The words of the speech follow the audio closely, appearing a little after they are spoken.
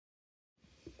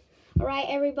Alright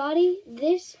everybody,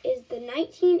 this is the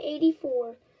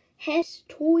 1984 Hess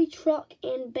toy truck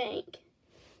and bank.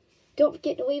 Don't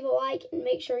forget to leave a like and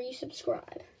make sure you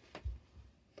subscribe.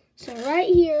 So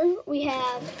right here we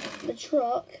have the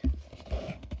truck.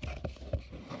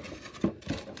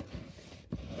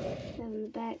 Having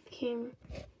the back camera.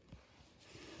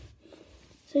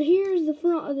 So here's the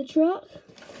front of the truck.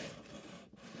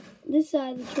 This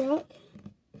side of the truck.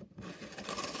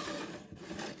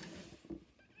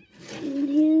 And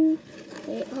here,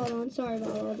 wait, hold on, sorry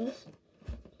about all this,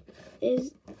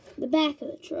 is the back of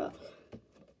the truck.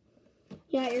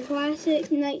 You got your classic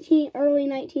early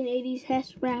 1980s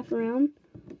Hess wraparound.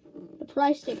 The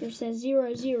price sticker says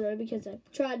 00 because I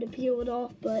tried to peel it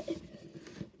off, but it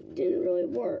didn't really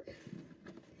work.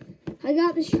 I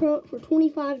got this truck for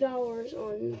 $25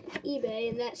 on eBay,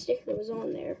 and that sticker was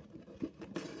on there.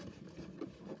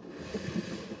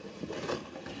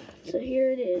 So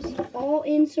here it is. All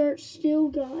inserts still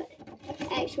got,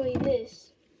 actually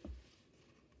this.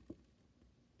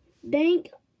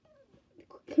 Bank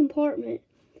compartment.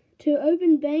 To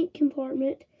open bank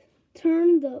compartment,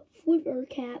 turn the flipper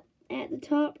cap at the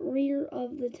top rear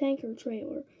of the tanker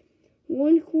trailer.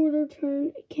 1/4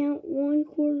 turn, count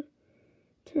 1/4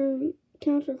 turn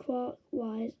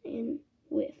counterclockwise and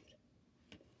lift.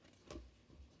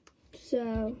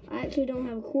 So, I actually don't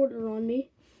have a quarter on me.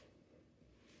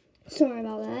 Sorry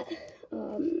about that.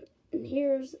 And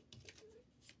here's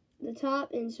the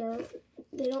top insert.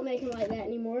 They don't make them like that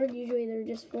anymore. Usually they're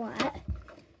just flat.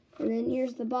 And then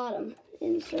here's the bottom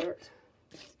insert.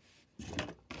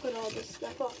 Put all this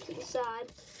stuff off to the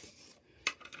side.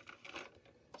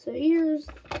 So here's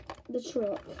the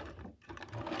truck.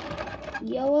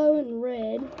 Yellow and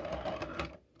red.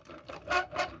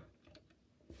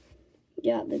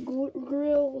 Got the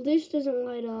grill. This doesn't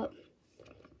light up.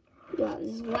 Got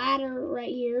this ladder right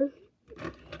here.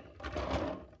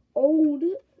 Old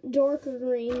darker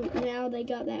green. Now they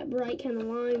got that bright kind of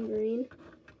lime green.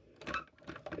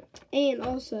 And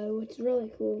also, what's really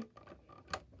cool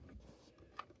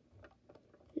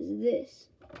is this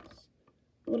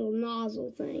little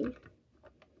nozzle thing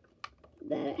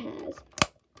that it has.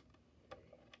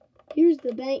 Here's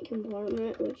the bank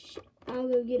compartment, which I'll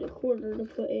go get a quarter to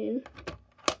put in.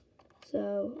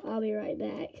 So, I'll be right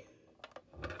back.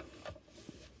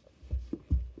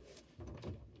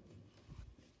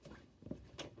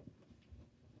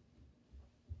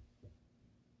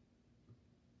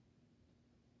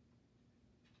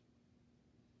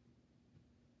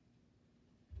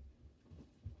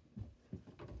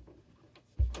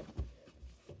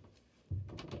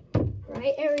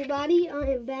 Alright everybody,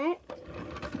 I am back.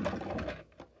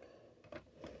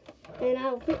 And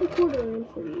I'll put the quarter in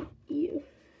for you.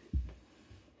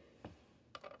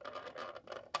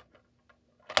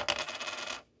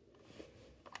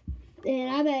 And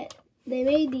I bet they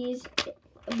made these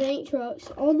bank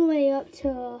trucks all the way up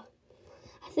to,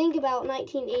 I think, about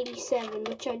 1987,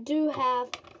 which I do have,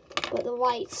 but the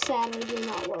lights sadly do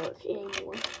not work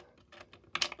anymore.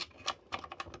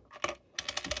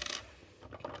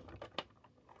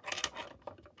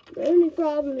 The only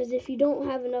problem is if you don't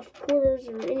have enough quarters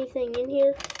or anything in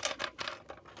here,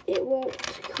 it won't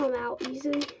come out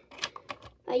easily.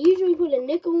 I usually put a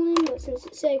nickel in, but since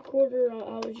it said quarter,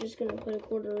 I was just going to put a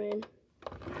quarter in.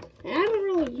 And I don't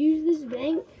really use this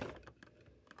bank,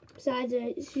 besides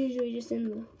it's usually just in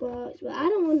the box. But I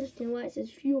don't understand why it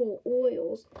says fuel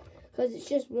oils, because it's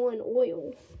just one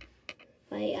oil.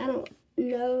 Like, I don't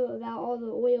know about all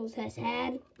the oils Hess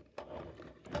had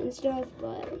and stuff,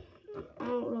 but I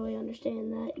don't really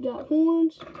understand that. You got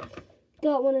horns,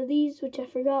 got one of these, which I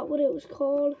forgot what it was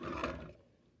called,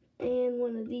 and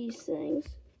one of these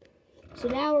things. So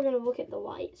now we're going to look at the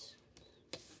lights.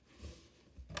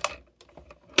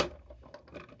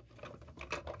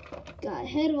 Got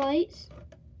headlights,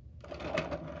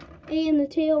 and the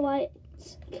tail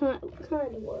lights kind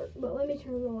of work, but let me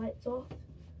turn the lights off.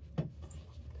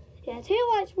 Yeah, tail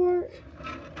lights work,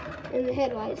 and the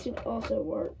headlights also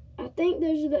work. I think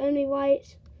those are the only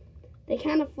lights. They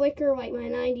kind of flicker like my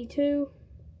 92,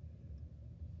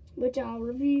 which I'll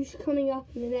review coming up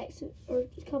in the next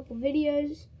couple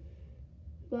videos.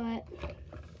 But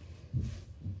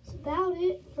that's about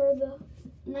it for the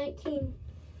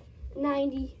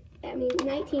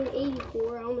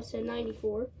 1984. I almost said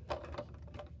 94.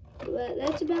 But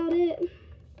that's about it.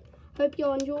 Hope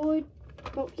y'all enjoyed.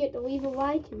 Don't forget to leave a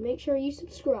like and make sure you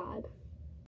subscribe.